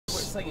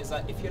just saying is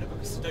that if you had a book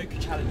of Sudoku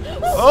challenge.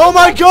 Oh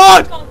my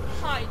god!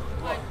 Hide,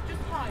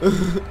 just hide. Oh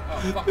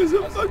fuck! I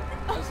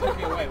was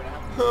looking away when it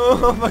happened.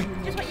 Oh my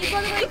Just wait, you've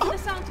got to wait for the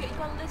sound to it. You've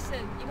got to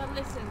listen. You've got to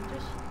listen.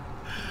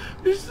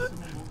 Just.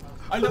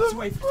 I love to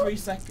wait for 3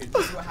 seconds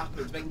to see what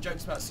happens, making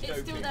jokes about Sudoku. It's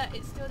still there.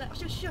 It's still there.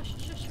 Shush, shush,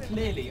 shush.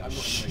 Clearly, I'm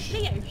not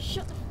doing Leo,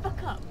 shut the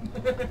fuck up.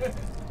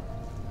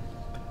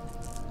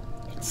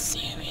 It's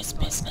serious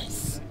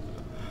business.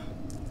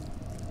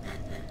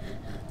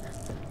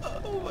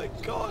 Oh my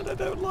god, I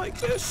don't like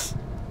this.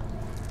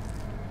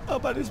 How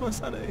bad is my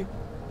sanity?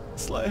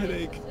 Slight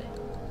headache.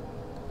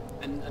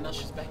 And that's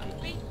just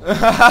Becky.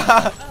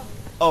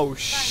 Oh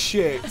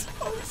shit.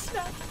 Oh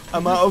snap.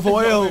 I'm out of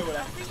oil. I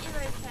think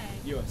you're okay.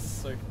 You are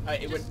so...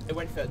 it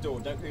went through that door,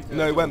 don't go through that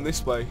No, it door. went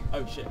this way.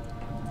 Oh shit.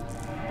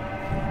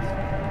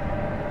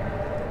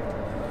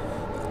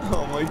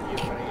 Oh my You're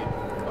god. running it.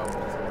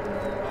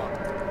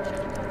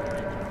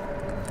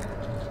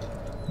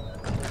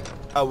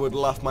 I would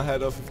laugh my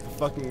head off if the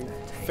fucking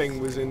thing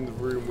was in the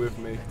room with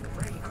me.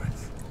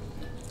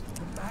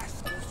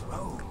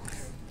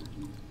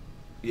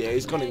 Yeah,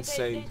 he's gone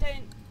insane.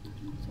 They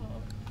don't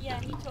talk. Yeah,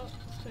 he talks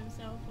to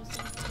himself or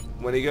something.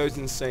 When he goes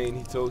insane,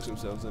 he talks to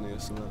himself, doesn't he, or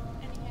something?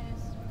 And he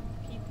hears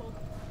people.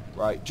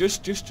 Right,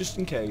 just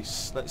in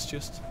case. Let's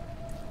just.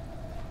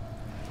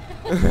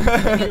 We're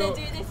gonna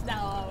do this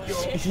now, are we?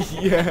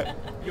 Yeah.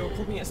 You're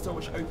probably at a store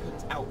which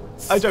opens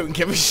outwards. I don't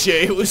give a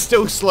shit. It will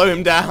still slow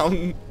him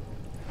down.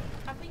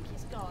 I think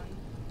he's gone.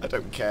 I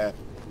don't care.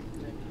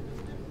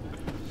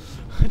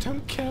 I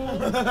don't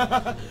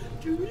care.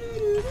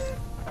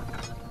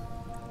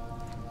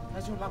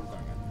 How's your lamp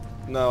going?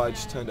 No, I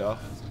just turned it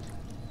off.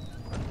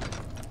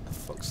 The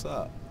fuck's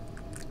that?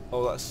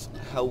 Oh, that's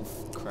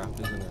health crap,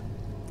 isn't it?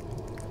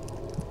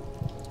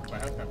 By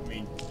health crap, I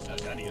mean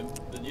Daniel,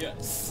 then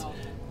yes.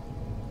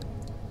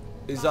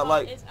 Is that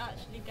like... It's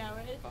actually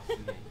Gareth.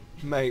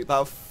 Mate,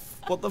 that...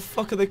 What the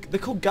fuck are they... They're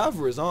called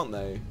gatherers, aren't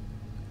they?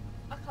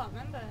 I can't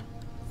remember.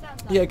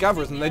 Sounds like Yeah,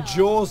 gatherers, and their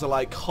jaws are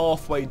like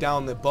halfway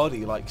down their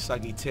body, like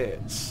saggy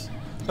tits.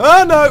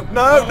 Oh, no,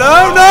 no,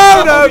 no,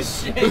 no, no!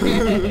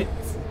 Shit.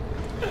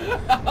 You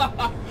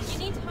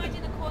need to hide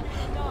in the corner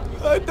in the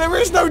dark. There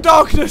is no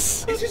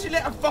darkness! It's just you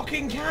lit a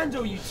fucking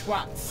candle, you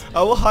twats!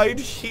 I will hide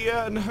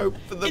here and hope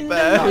for the In the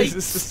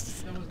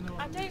best.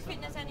 I don't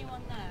think there's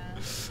anyone there.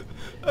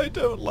 I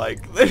don't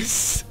like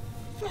this.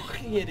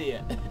 Fucking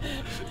idiot.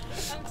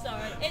 I'm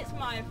sorry, it's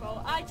my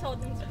fault. I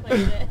told them to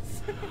play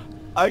this.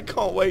 I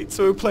can't wait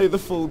to play the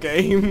full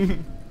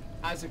game.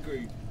 As a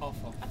group, off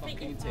I think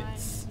fucking you're fine.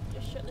 tits.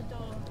 Just shut the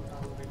door.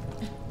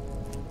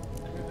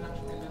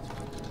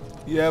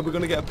 Yeah, we're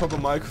gonna get a proper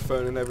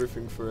microphone and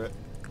everything for it.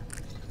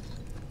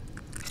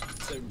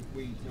 So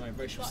we know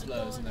racial Got a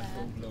slurs door in their there.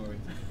 full glory.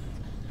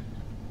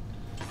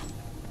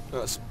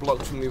 That's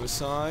blocked from the other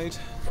side.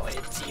 By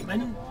a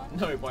demon?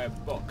 No, by a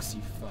box,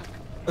 you fuck.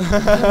 My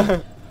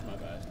bad.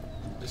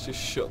 Let's just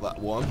shut that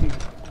one.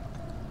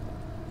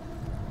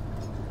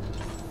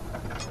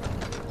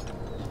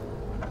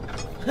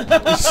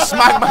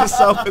 Smack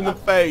myself in the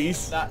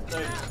face. That's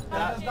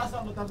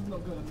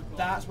not good.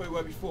 That's where we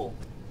were before.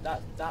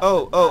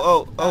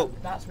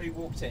 That's where you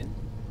walked in.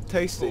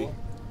 Tasty. Before,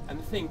 and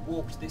the thing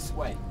walked this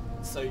way.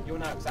 So you're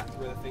now exactly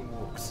where the thing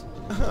walks.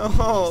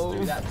 Oh.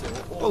 Through that door,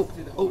 or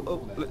through the whole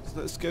wall there.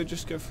 Let's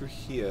just go through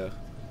here.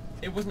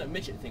 It wasn't a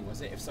midget thing, was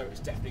it? If so, it's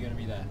definitely going to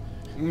be there.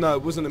 No,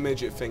 it wasn't a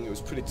midget thing. It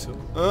was pretty tough.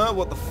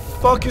 What the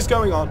fuck is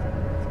going on?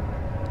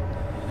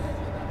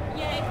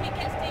 Yeah, if it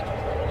gets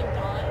dangerous, we're gonna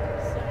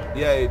die. So.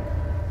 Yeah,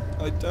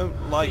 I don't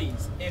like.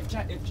 Please, if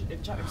Jack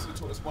Nicholson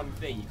taught us one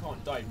thing, you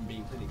can't die from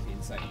being clinically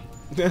insane.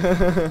 Well,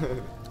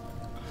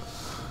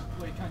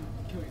 you can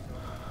kill yourself.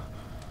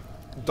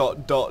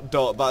 Dot dot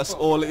dot. That's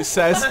all it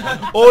says.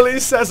 All it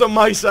says on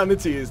my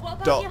sanity is What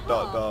about dot your dot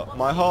heart? dot. What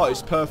My about your heart is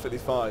heart? perfectly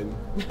fine.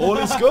 All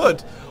is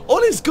good. All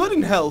is good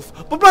in health,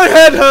 but my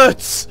head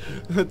hurts.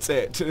 That's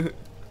it.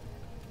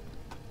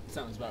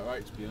 Sounds about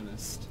right, to be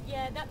honest.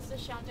 Yeah, that's the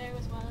shadow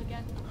as well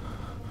again.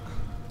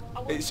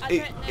 I It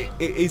don't know.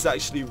 is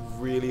actually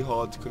really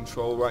hard to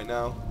control right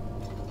now.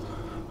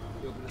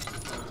 You're going to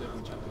sit down to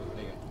open chapter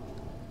bigger.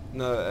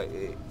 No.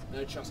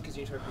 No chance, because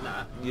you need to open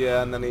that.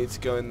 Yeah, and then I need to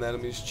go in there.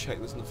 Let me just check.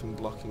 There's nothing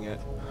blocking it.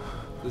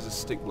 There's a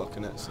stick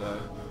blocking it. So.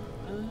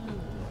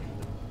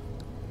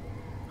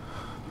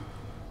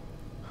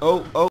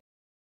 Oh.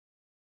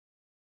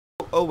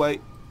 Oh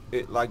wait,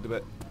 it lagged a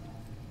bit.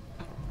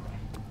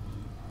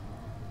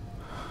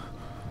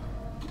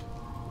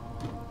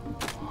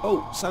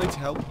 Oh, sanity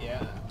help.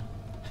 Yeah.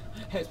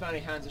 His my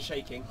hands are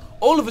shaking.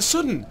 All of a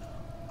sudden,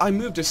 I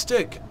moved a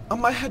stick, and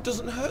my head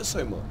doesn't hurt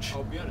so much.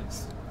 I'll be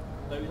honest.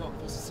 Those aren't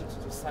the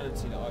symptoms of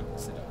sanity that I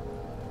consider.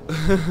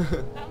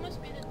 That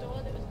must be the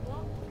door that was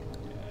blocked.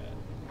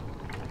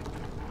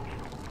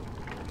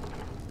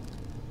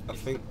 I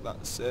think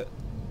that's it.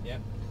 Yeah.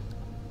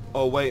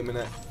 Oh wait a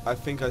minute, I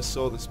think I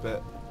saw this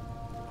bit.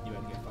 You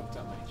won't get fucked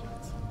up, mate,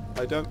 chance.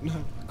 I don't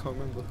know, I can't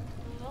remember.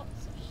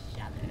 Lots of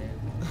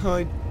shadow.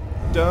 I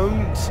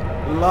don't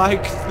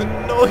like the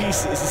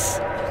noises. Just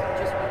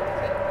walk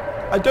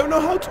through. I don't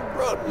know how to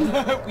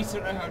run. We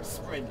still know how to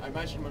sprint. I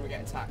imagine when we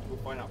get attacked, we'll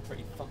find out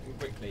pretty fucking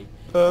quickly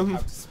how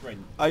to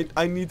sprint.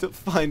 I need to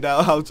find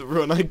out how to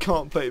run. I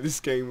can't play this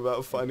game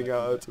without finding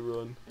out how to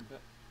run.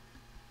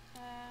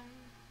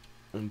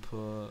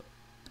 Input.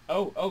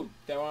 Oh,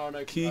 there are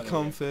no key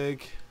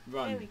config.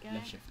 Run. There we go.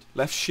 Left shift.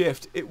 Left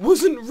shift. It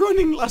wasn't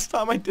running last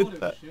time I did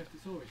that.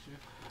 It's always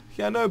shift.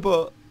 Yeah, no,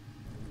 but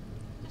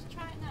Just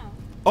try it now.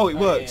 oh, it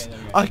works. Yeah,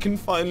 I can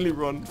finally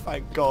run.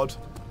 Thank God.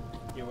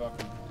 You're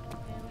welcome.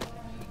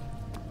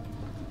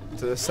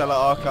 To the cellar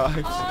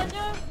archives.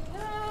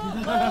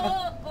 Oh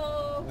no!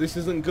 Oh. This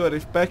isn't good.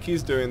 If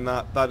Becky's doing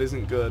that, that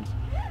isn't good.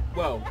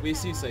 Well, we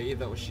assume so.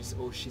 Either or she's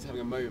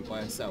having a moment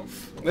by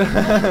herself.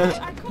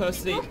 I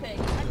Personally, bluffing.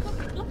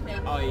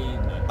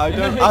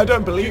 I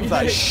don't believe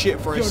that shit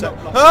for a sec.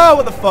 Oh,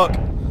 what the fuck?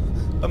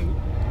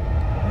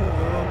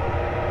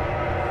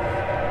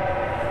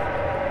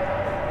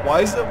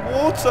 Why is there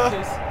water?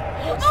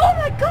 Oh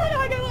my god!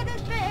 I know what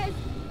this bit is.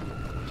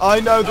 I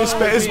know this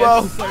bit as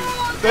well.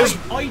 There's,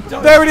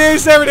 there there it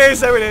is. There it is.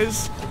 There it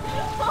is.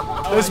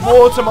 There's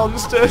water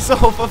monsters.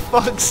 Oh, for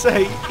fuck's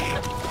sake.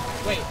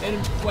 Wait, an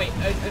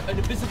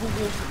invisible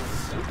water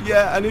monster.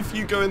 Yeah, and if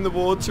you go in the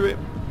water, it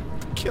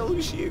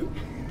kills you.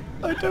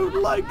 I don't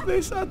like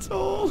this at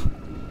all.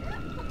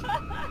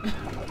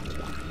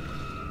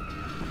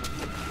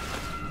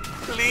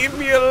 Leave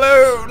me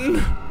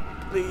alone,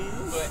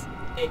 please. But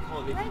it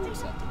can't leave the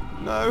water.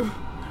 No,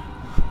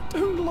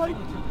 don't like.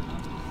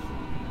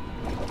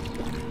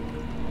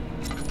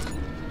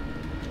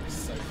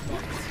 So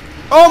fucked.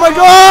 Oh my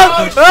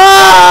god!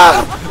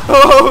 Ah!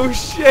 Oh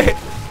shit!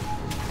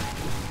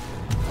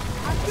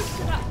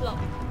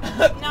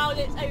 Now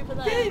it's over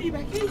there. Really,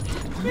 Becky?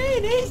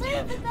 Really? It's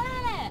over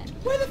there.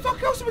 Where the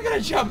fuck else are we gonna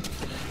jump?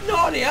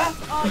 Narnia!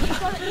 Oh, you've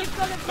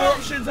got to Our run.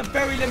 options are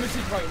very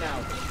limited right now.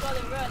 You've got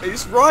to run.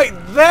 It's right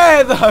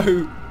there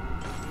though! It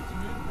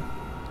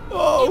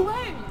Oh,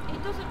 won't.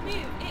 It doesn't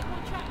move. It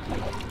will track you.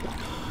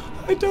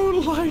 I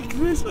don't like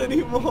this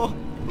anymore.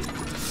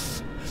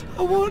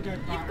 I want...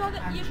 You've got to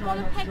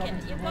peck it.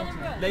 You've got to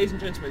run. Ladies and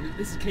gentlemen,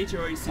 this is Katie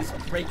Oasis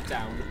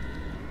breakdown,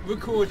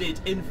 recorded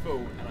in full,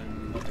 and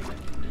I'm loving it.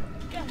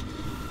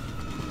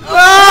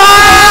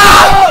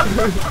 Ah!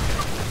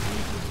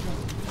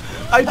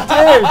 I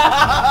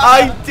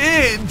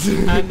did!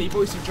 And the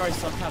voice of dry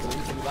sarcasm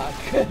is in the back.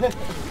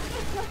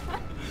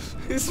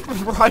 It's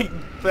right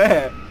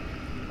there.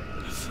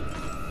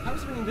 How is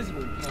something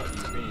invisible hurt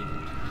you, really?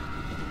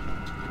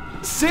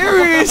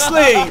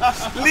 Seriously!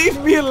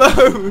 Leave me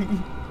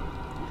alone!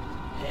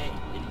 Hey,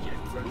 idiot,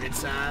 from it,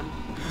 Sam.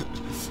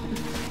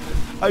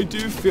 I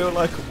do feel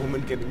like a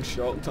woman getting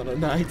shocked on a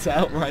night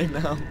out right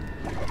now.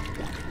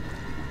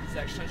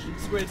 Sex touching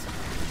squid.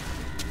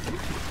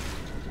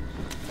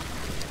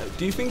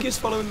 Do you think it's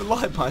following the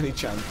light by any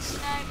chance?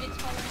 No, it's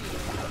following you.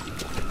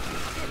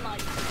 It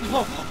likes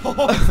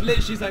It's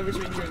literally something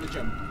between you and the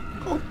jump.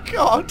 Oh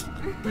god!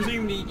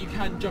 Presumably you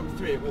can jump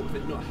through it, with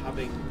it not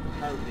having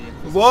apparently a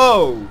physical.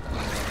 Whoa!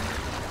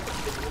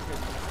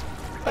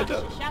 I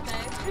don't... shadow.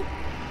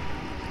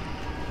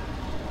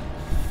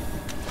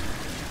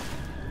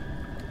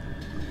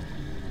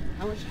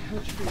 How much food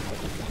have you got?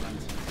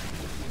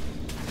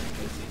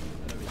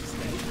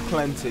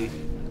 Plenty.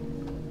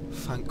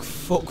 Thank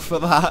fuck for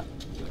that.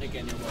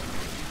 Again, you're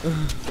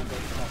welcome.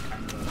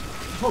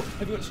 Oh,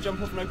 have you got to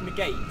jump off and open the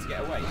gate to get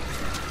away?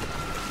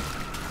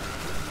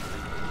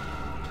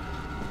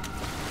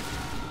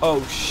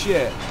 Oh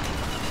shit.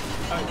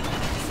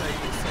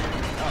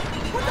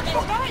 What the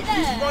fuck? Right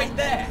there. He's right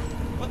there.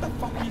 What the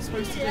fuck are you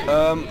supposed to do?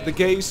 The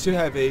gate's too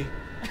heavy.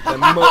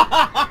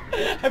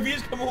 Have you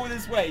just come all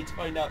this way to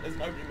find out there's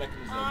an opening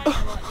mechanism? I know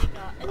what you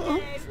got.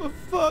 Oh, for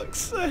fuck's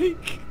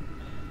sake.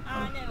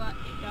 I know what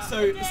you got.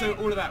 So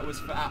all of that was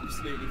for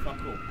absolutely fuck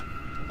all.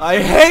 I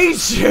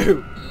hate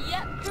you!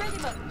 Yep,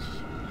 pretty much.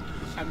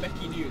 And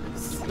Becky knew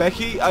this.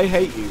 Becky, I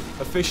hate you.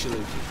 Officially.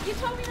 You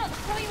told me not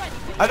to tell you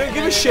anything. I don't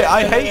give a shit,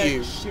 I hate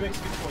you. She makes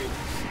a good point.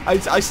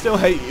 I still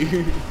hate you.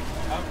 Okay,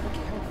 how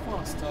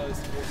fast does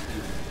the horse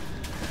move?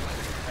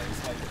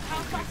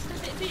 How fast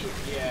does it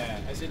move? Yeah,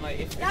 as in like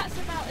if... That's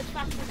about as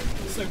fast as it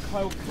moves. So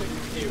Kyle could, in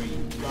theory,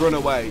 Run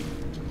away.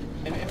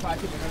 And if I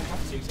think we're going to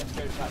have to, you have to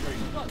go to that room.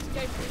 You've got to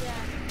go through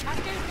there. I'm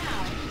going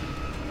now.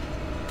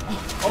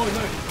 Oh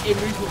no, it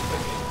moves more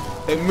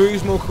quickly. It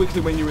moves more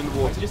quickly when you're in the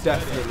water, just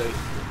heard it. definitely.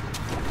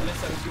 Unless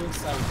that was your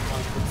sound,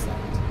 my good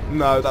sound.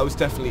 No, that was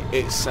definitely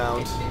its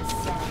sound. It's sound.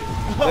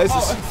 There's Oh,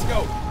 this- let's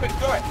go. Quick,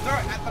 throw it at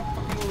the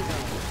fucking wall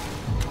now.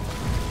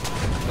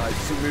 No, it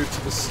doesn't move to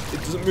the... It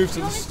doesn't move to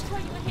You the... want me to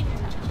tell you a hint,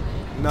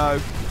 actually? No.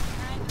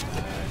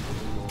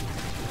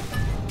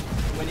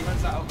 When he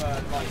runs out of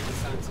light, the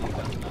sound to you does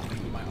nothing,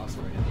 you might ask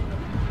for it.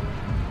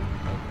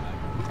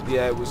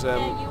 Yeah, it was, Yeah,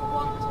 you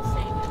want to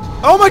save it.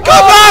 Oh my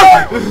god, no!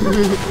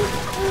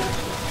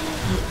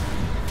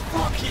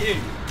 Fuck you!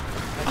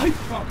 And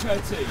fuck her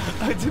too.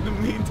 I didn't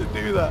mean to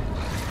do that.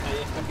 And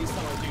if Becky's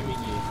son, I do mean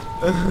you.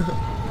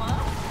 What?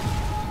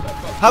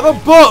 Have a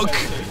book!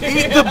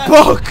 Eat the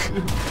book!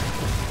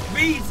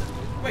 Read!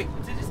 Wait,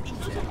 did it just eat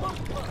it?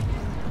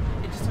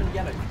 It just turned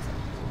yellow.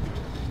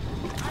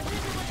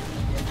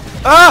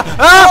 Okay,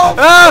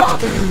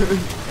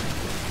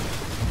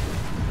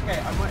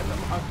 I might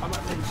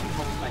lose you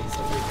whole place.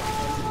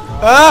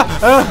 I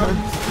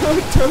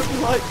don't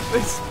like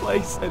this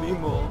place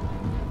anymore.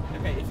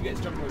 Okay, if you get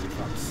to jump over your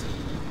trucks.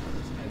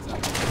 Heads up.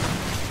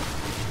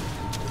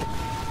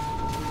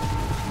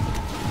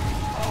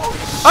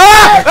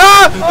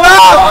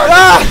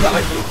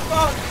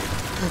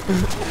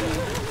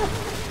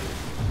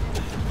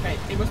 Okay,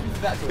 it must be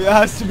to that door. It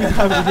has to be that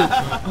room.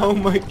 Oh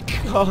my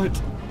god.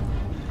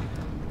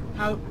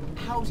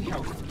 How's your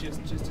health?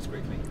 Just as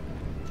quickly.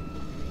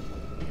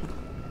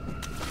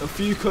 A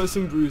few cuts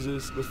and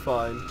bruises, we're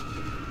fine.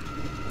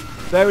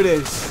 There it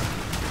is.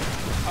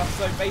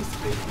 So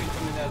basically, we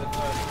come in there the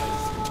first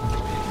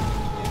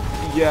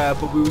place. Yeah,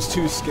 but we was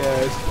too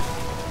scared.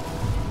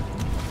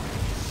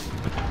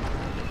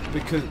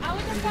 Because... I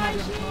would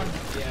advise you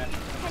Yeah.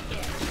 peg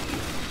it.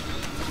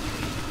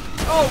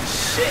 Oh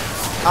shit!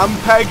 I'm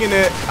pegging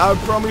it. I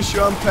promise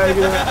you I'm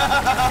pegging it.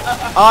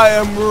 I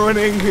am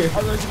running.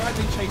 Otherwise, if I had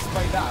been chased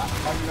by that,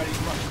 I'd be ready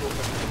to much more.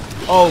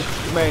 Oh,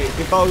 mate,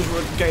 if I was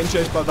getting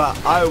chased by that,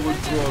 I would run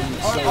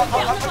so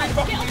fast. I'm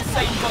fucking in the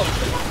same boat.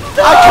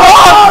 I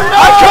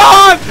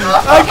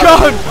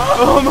can't!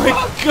 Oh my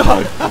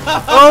god!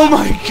 Oh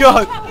my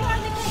god! Trap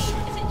behind the gate.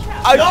 Is it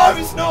trapped? No,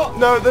 it's not!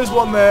 No, there's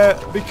one there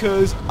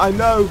because I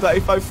know that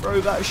if I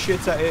throw that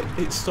shit at it,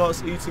 it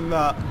starts eating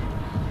that.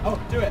 Oh,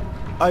 do it.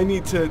 I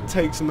need to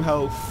take some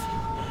health.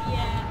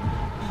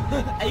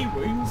 Yeah. A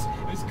wounds.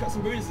 Let's cut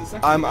some wounds in a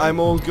second. I'm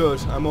all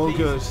good. I'm all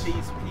good.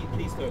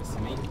 Please do it to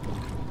me.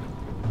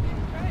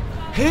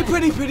 Here,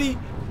 pretty.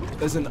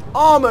 There's an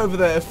arm over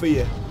there for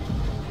you.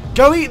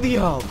 Go eat the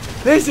arm.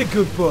 There's a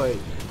good boy.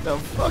 Now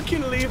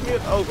fucking leave me.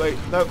 Oh wait,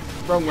 no,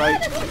 wrong way.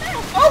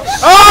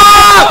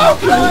 Ah!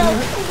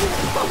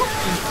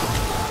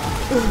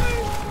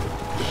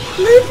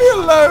 Leave me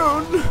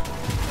alone.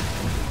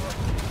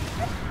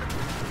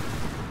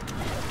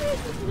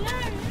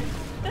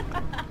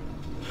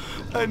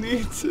 I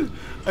need to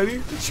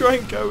try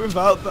and go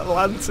without that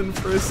lantern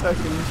for a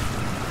second.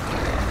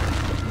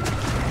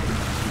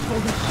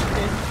 Oh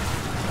shit.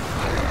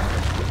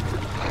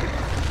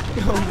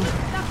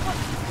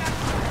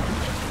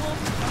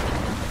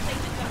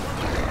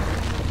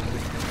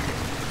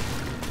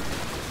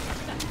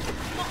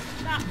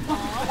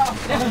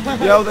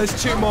 Yo,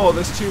 there's two more.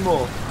 There's two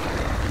more.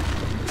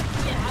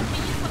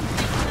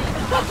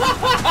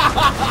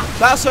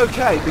 That's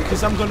okay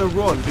because I'm gonna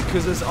run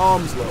because there's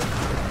arms look.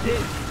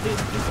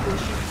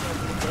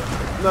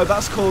 No,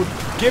 that's called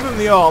give him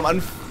the arm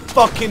and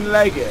fucking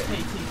leg it. The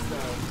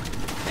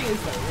thing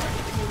is though, right,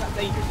 if you're that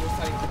dangerous, you're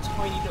selling a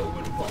tiny little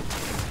wooden box.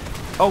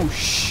 Oh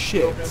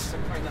shit. You'll be able to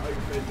crank that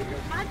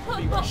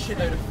open, you've got a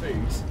shitload of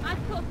food.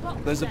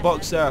 There's a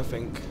box there, I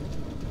think.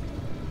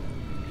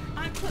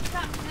 I put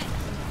that next to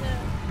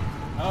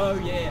Oh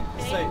yeah.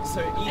 So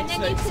and then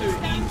you can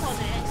stamp on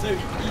it. So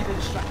either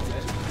distract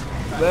it.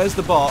 There's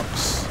the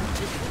box.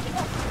 put it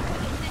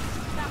next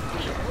to that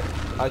wheel.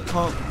 I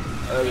can't.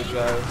 There we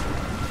go.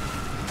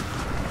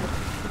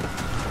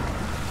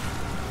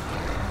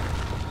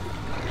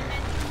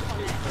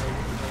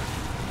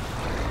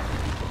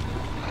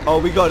 Oh,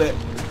 we got it.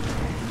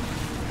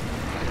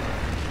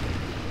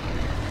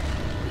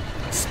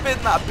 Spin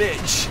that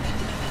bitch.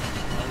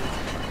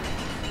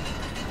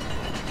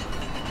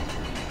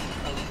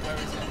 Where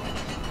is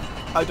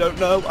it? I don't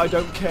know. I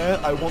don't care.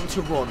 I want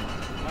to run.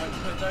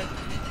 But don't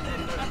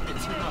open it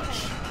too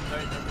much.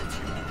 Don't open it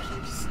too much.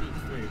 You'll just sneak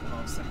through the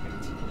last second.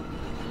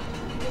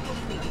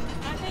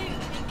 I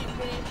don't think it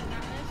really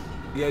matters.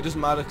 Yeah, it doesn't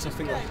matter because I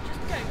think. Go.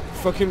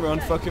 Fucking run.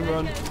 Fucking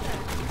run.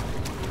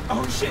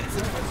 Oh shit!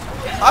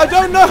 I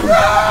don't know. Run!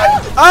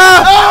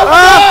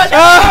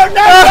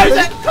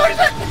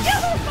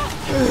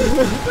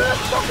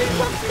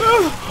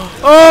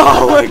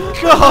 Oh my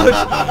god!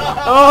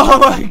 Oh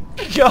my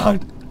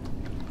god!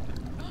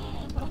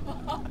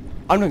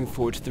 I'm looking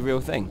forward to the real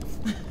thing.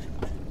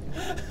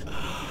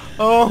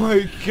 Oh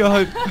my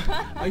god!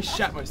 I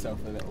shat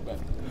myself a little bit.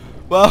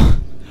 Well,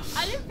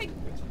 I didn't think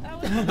that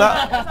was as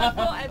bad as I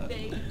thought I'd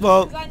be.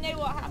 Well- Because I know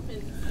what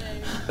happens, so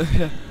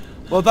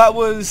well, that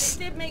was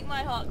it did make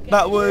my heart go.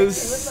 that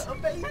was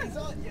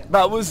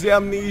the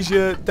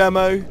Amnesia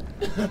demo.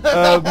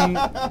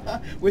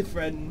 With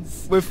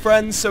friends. With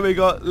friends, so we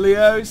got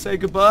Leo, say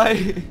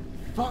goodbye.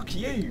 Fuck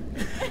you.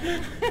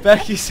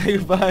 Becky, say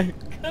goodbye.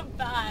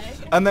 Goodbye.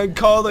 And then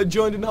Carl that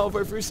joined in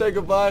halfway through, say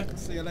goodbye.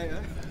 See you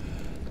later.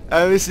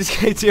 And this is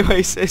KT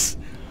Oasis.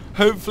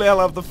 Hopefully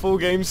I'll have the full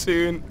game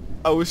soon.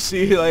 I will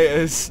see you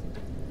later.